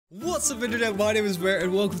What's up internet, my name is Bear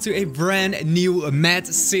and welcome to a brand new Mad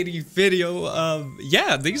City video.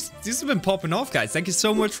 Yeah, these have been popping off, guys. Thank you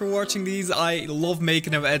so much for watching these. I love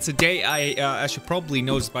making them, and today as you probably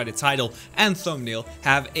noticed by the title and thumbnail,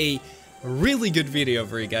 have a really good video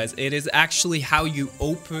for you guys. It is actually how you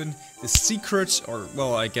open the secret, or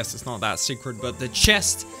well, I guess it's not that secret, but the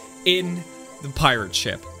chest in the pirate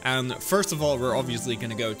ship. And first of all, we're obviously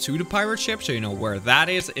gonna go to the pirate ship, so you know where that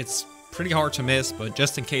is. It's pretty hard to miss, but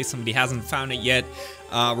just in case somebody hasn't found it yet,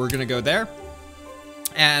 we're gonna go there,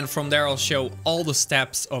 and from there I'll show all the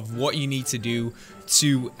steps of what you need to do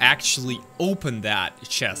to actually open that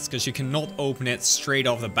chest, because you cannot open it straight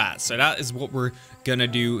off the bat. So that is what we're gonna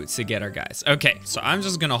do together, guys. Okay, so I'm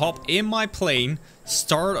just gonna hop in my plane,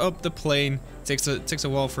 start up the plane. Takes a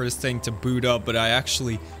while for this thing to boot up, but I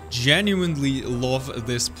actually genuinely love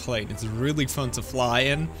this plane. It's really fun to fly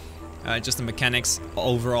in. Just the mechanics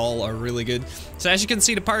overall are really good. So as you can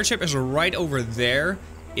see, the pirate ship is right over there.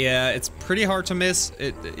 Yeah, it's pretty hard to miss.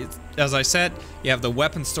 As I said, you have the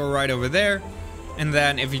weapon store right over there. And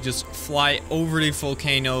then if you just fly over the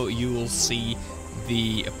volcano, you will see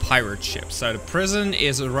the pirate ship. So the prison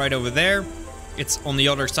is right over there. It's on the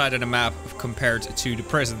other side of the map compared to the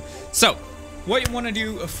prison. So what you want to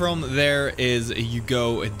do from there is you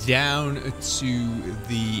go down to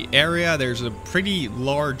the area. There's a pretty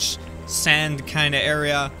large sand kind of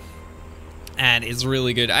area, and it's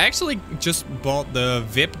really good. I actually just bought the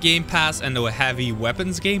VIP game pass and the heavy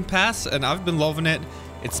weapons game pass, and I've been loving it.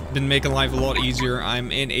 It's been making life a lot easier.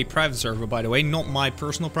 I'm in a private server, by the way, not my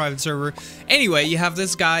personal private server. Anyway, you have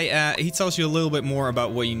this guy. He tells you a little bit more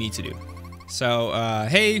about what you need to do. So,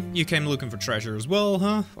 hey, you came looking for treasure as well,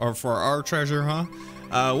 huh? Or for our treasure, huh?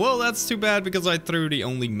 Well, that's too bad because I threw the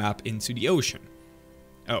only map into the ocean.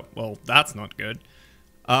 Oh, well, that's not good.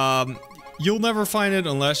 You'll never find it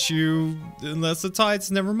unless the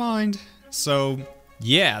tides never mind. So,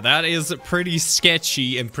 yeah, that is pretty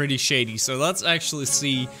sketchy and pretty shady. So let's actually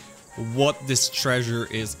see what this treasure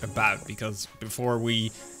is about, because before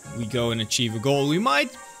we go and achieve a goal, we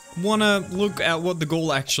might want to look at what the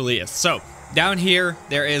goal actually is. So, down here,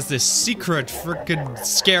 there is this secret freaking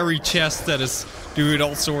scary chest that is doing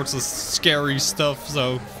all sorts of scary stuff,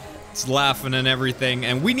 so it's laughing and everything,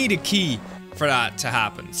 and we need a key for that to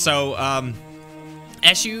happen. So,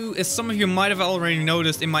 as some of you might have already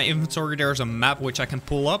noticed, in my inventory there's a map which I can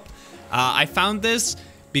pull up. I found this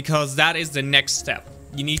because that is the next step.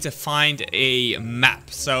 You need to find a map.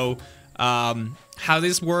 So, how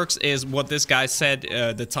this works is what this guy said,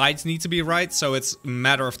 the tides need to be right, so it's a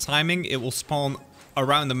matter of timing. It will spawn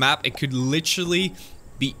around the map. It could literally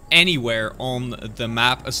be anywhere on the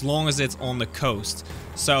map as long as it's on the coast.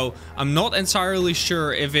 So I'm not entirely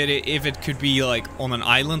sure if it could be like on an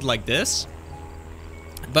island like this,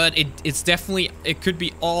 but it could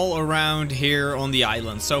be all around here on the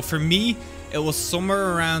island. So for me, it was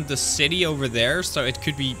somewhere around the city over there, so it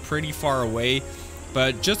could be pretty far away.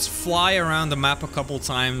 But just fly around the map a couple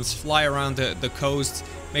times, fly around the coast,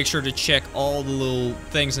 make sure to check all the little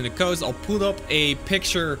things in the coast. I'll put up a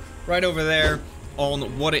picture right over there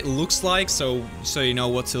on what it looks like, so you know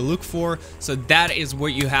what to look for. So that is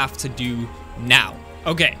what you have to do now.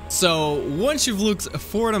 Okay, so once you've looked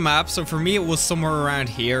for the map, so for me it was somewhere around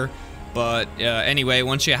here, but anyway,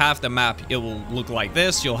 once you have the map, it will look like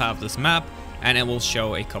this. You'll have this map, and it will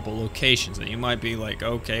show a couple locations, and you might be like,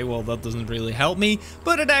 okay, well, that doesn't really help me,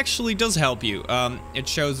 but it actually does help you. It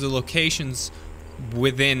shows the locations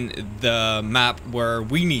within the map where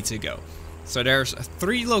we need to go. So there's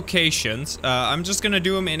 3 locations. I'm just gonna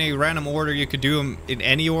do them in a random order. You could do them in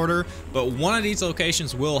any order, but one of these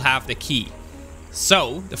locations will have the key.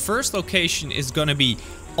 So the first location is gonna be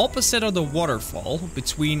opposite of the waterfall,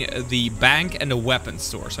 between the bank and the weapon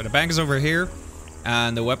store. So the bank is over here,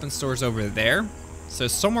 and the weapon store is over there. So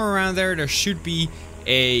somewhere around there should be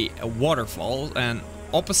a waterfall, and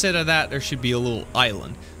opposite of that there should be a little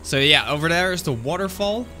island. So yeah, over there is the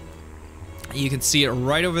waterfall. You can see it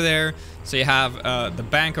right over there. So you have the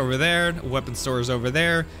bank over there, the weapon store is over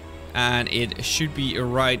there, and it should be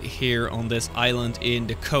right here on this island in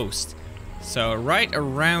the coast. So right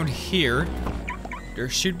around here there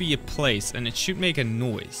should be a place, and it should make a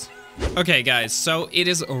noise. Okay guys, so it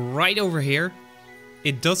is right over here.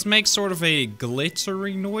 It does make sort of a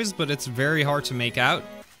glittery noise, but it's very hard to make out.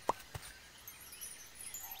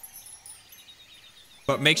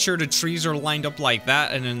 But make sure the trees are lined up like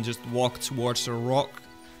that, and then just walk towards the rock,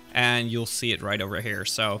 and you'll see it right over here.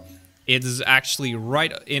 So it is actually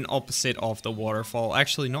right in opposite of the waterfall.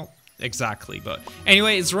 Actually, not exactly, but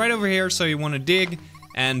anyway, it's right over here. So you want to dig,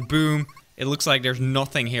 and boom, it looks like there's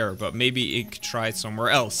nothing here, but maybe it could try somewhere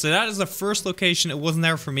else. So that is the first location. It wasn't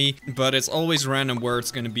there for me, but it's always random where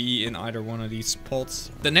it's going to be in either one of these spots.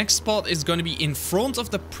 The next spot is going to be in front of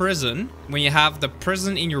the prison, when you have the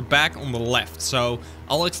prison in your back on the left. So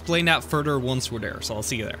I'll explain that further once we're there, so I'll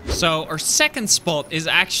see you there. So our second spot is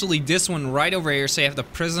actually this one right over here. So you have the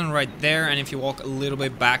prison right there, and if you walk a little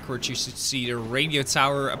bit backwards, you should see the radio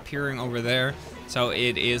tower appearing over there. So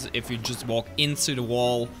it is, if you just walk into the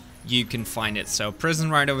wall, you can find it. So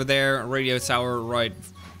prison right over there, radio tower right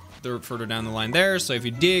further down the line there. So if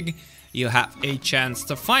you dig, you have a chance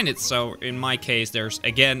to find it. So in my case, there's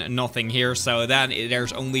again nothing here. So then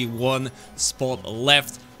there's only one spot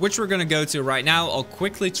left, which we're gonna go to right now. I'll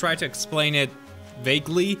quickly try to explain it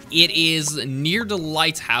vaguely. It is near the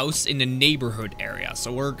lighthouse in the neighborhood area.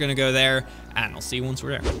 So we're gonna go there, and I'll see you once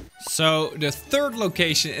we're there. So the third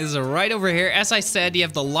location is right over here. As I said, you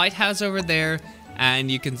have the lighthouse over there,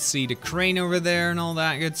 and you can see the crane over there and all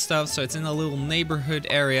that good stuff. So it's in a little neighborhood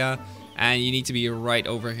area, and you need to be right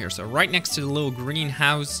over here. So right next to the little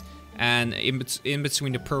greenhouse, and in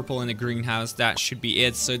between the purple and the greenhouse, that should be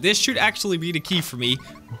it. So this should actually be the key for me.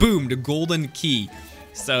 Boom, the golden key.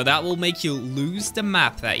 So that will make you lose the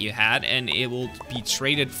map that you had, and it will be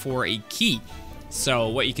traded for a key. So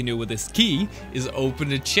what you can do with this key is open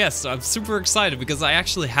the chest. So I'm super excited because I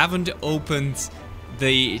actually haven't opened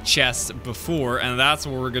the chest before, and that's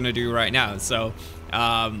what we're gonna do right now. So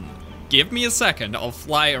give me a second. I'll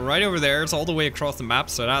fly right over there. It's all the way across the map,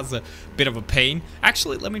 so that's a bit of a pain.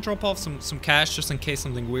 Actually, let me drop off some cash just in case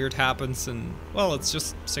something weird happens. And, well, it's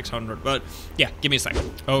just 600, but yeah, give me a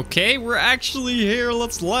second. Okay, we're actually here.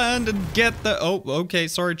 Let's land and get the... Oh, okay,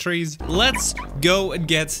 sorry, trees. Let's go and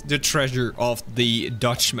get the treasure of the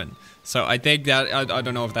Dutchman. So I think that, I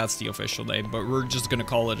don't know if that's the official name, but we're just gonna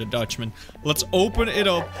call it a Dutchman. Let's open it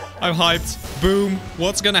up. I'm hyped. Boom.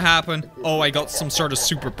 What's gonna happen? Oh, I got some sort of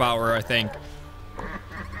superpower, I think.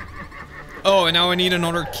 Oh, and now I need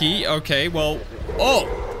another key. Okay, well, oh.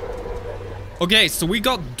 Okay, so we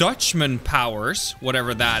got Dutchman powers,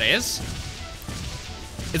 whatever that is.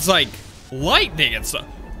 It's like lightning and stuff.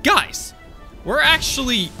 Guys, we're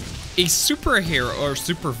actually a superhero or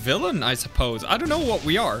supervillain, I suppose. I don't know what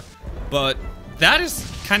we are. But that is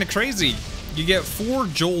kind of crazy. You get 4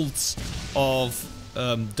 jolts of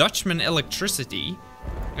Dutchman electricity.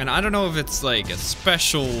 And I don't know if it's like a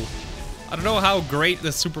special... I don't know how great the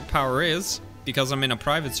superpower is, because I'm in a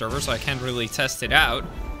private server, so I can't really test it out.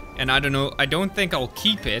 And I don't know, I don't think I'll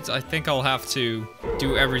keep it. I think I'll have to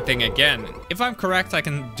do everything again. If I'm correct, I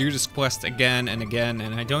can do this quest again and again,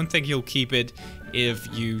 and I don't think you'll keep it if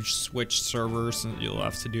you switch servers, and you'll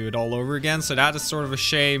have to do it all over again. So that is sort of a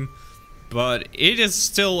shame. But it is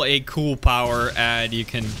still a cool power, and you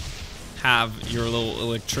can have your little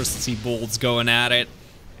electricity bolts going at it.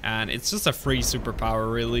 And it's just a free superpower,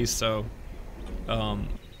 really, so... I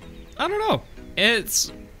don't know.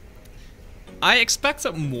 I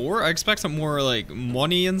expected more. I expected more, like,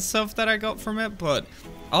 money and stuff that I got from it, but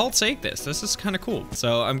I'll take this. This is kind of cool.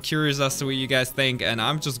 So I'm curious as to what you guys think, and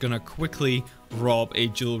I'm just gonna quickly rob a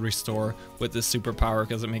jewelry store with this superpower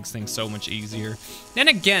because it makes things so much easier. Then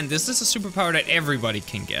again, this is a superpower that everybody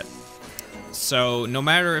can get. So no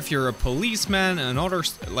matter if you're a policeman, another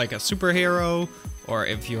like a superhero, or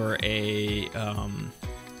if you're a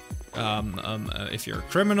if you're a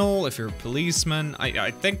criminal, if you're a policeman,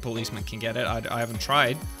 I think policemen can get it. I haven't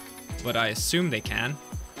tried, but I assume they can.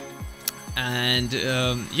 And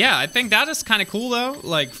yeah, I think that is kind of cool though.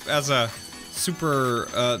 Like as a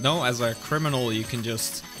as a criminal, you can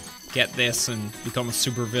just get this and become a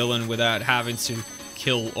super villain without having to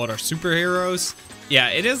kill other superheroes. Yeah,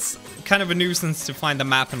 it is kind of a nuisance to find the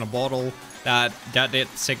map in a bottle. That did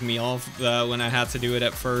tick me off when I had to do it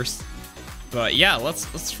at first. But yeah, let's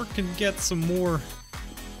freaking get some more.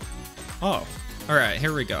 Oh, all right,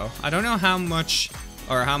 here we go. I don't know how much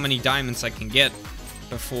or how many diamonds I can get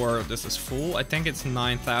before this is full. I think it's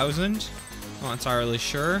 9,000. Not entirely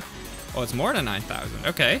sure. Oh, it's more than 9,000.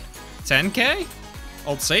 Okay, 10K.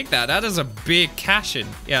 I'll take that. That is a big cash in.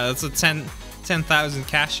 Yeah, that's a 10,000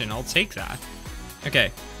 cash in. I'll take that.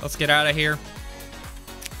 Okay, let's get out of here.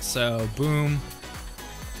 So, boom.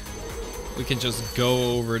 We can just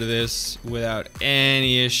go over to this without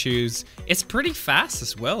any issues. It's pretty fast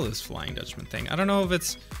as well, this Flying Dutchman thing. I don't know if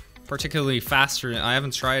it's particularly faster. I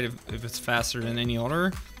haven't tried if it's faster than any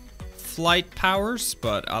other flight powers,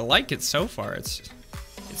 but I like it so far. It's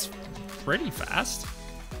pretty fast.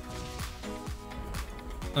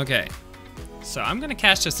 Okay, so I'm gonna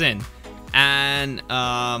cash this in, and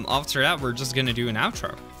after that, we're just gonna do an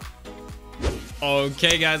outro.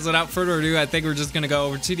 Okay guys, without further ado, I think we're just gonna go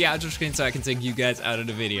over to the outro screen so I can take you guys out of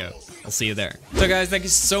the video. I'll see you there. So guys, thank you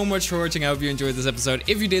so much for watching. I hope you enjoyed this episode.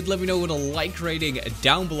 If you did, let me know with a like rating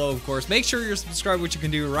down below, of course. Make sure you're subscribed, which you can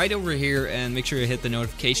do right over here, and make sure you hit the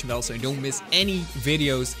notification bell so you don't miss any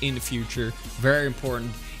videos in the future. Very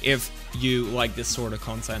important if you like this sort of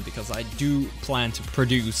content, because I do plan to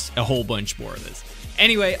produce a whole bunch more of this.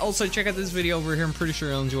 Anyway, also check out this video over here. I'm pretty sure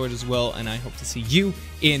you'll enjoy it as well, and I hope to see you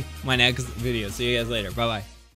in my next video. See you guys later. Bye bye.